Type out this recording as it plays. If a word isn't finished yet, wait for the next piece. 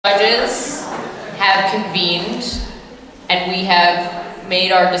Judges have convened and we have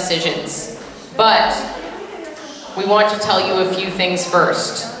made our decisions, but we want to tell you a few things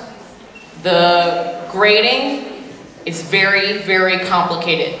first. The grading is very, very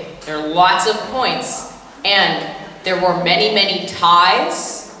complicated. There are lots of points, and there were many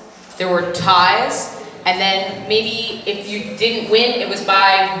ties. There were ties, and then maybe if you didn't win, it was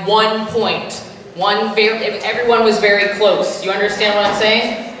by 1 point. Everyone was very close. You understand what I'm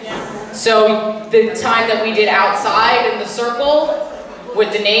saying? So the time that we did outside in the circle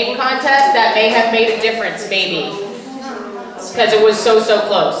with the name contest, that may have made a difference, maybe, because it was so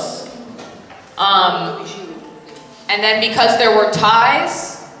close. And then because there were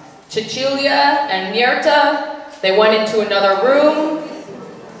ties, Cecilia and Mirta, they went into another room.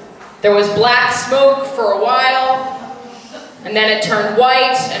 There was black smoke for a while, and then it turned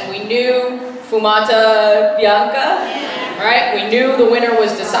white, and we knew fumata, bianca. Right? We knew the winner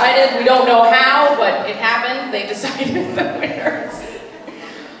was decided. We don't know how, but it happened. They decided the winner.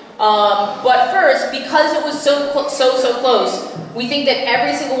 But first, because it was so close, we think that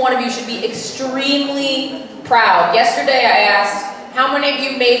every single one of you should be extremely proud. Yesterday I asked, how many of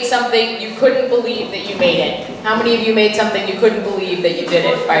you made something you couldn't believe that you made it? How many of you made something you couldn't believe that you did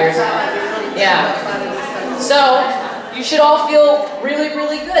it by yourself? Yeah. So, you should all feel really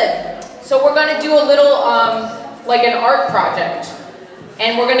good. So we're going to do a little, like an art project,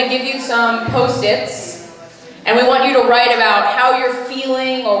 and we're going to give you some post-its, and we want you to write about how you're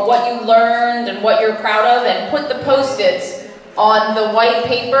feeling or what you learned and what you're proud of, and put the post-its on the white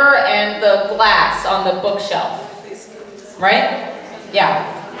paper and the glass on the bookshelf. Right? Yeah.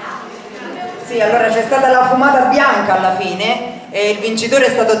 Sì, allora c'è stata la fumata bianca alla fine e il vincitore è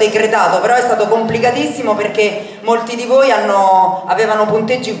stato decretato, però è stato complicatissimo perché molti di voi avevano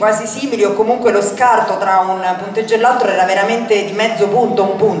punteggi quasi simili, o comunque lo scarto tra un punteggio e l'altro era veramente di mezzo punto,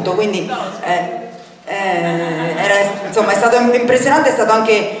 un punto, quindi insomma è stato impressionante, è stato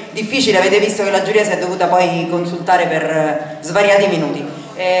anche difficile. Avete visto che la giuria si è dovuta poi consultare per svariati minuti.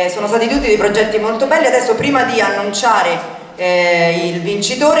 Sono stati tutti dei progetti molto belli. Adesso, prima di annunciare il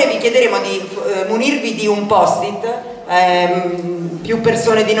vincitore, vi chiederemo di munirvi di un post-it. Più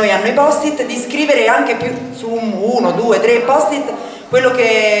persone di noi hanno i post-it, di scrivere anche su 1, 2, 3 post-it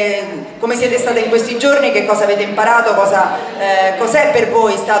come siete state in questi giorni, che cosa avete imparato, cos'è per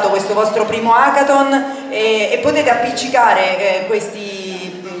voi stato questo vostro primo hackathon, e potete appiccicare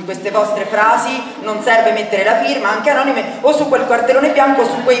queste vostre frasi. Non serve mettere la firma, anche anonime, o su quel cartellone bianco, o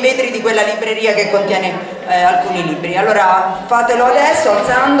su quei vetri di quella libreria che contiene alcuni libri. Allora fatelo adesso,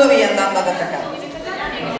 alzandovi e andando ad attaccare.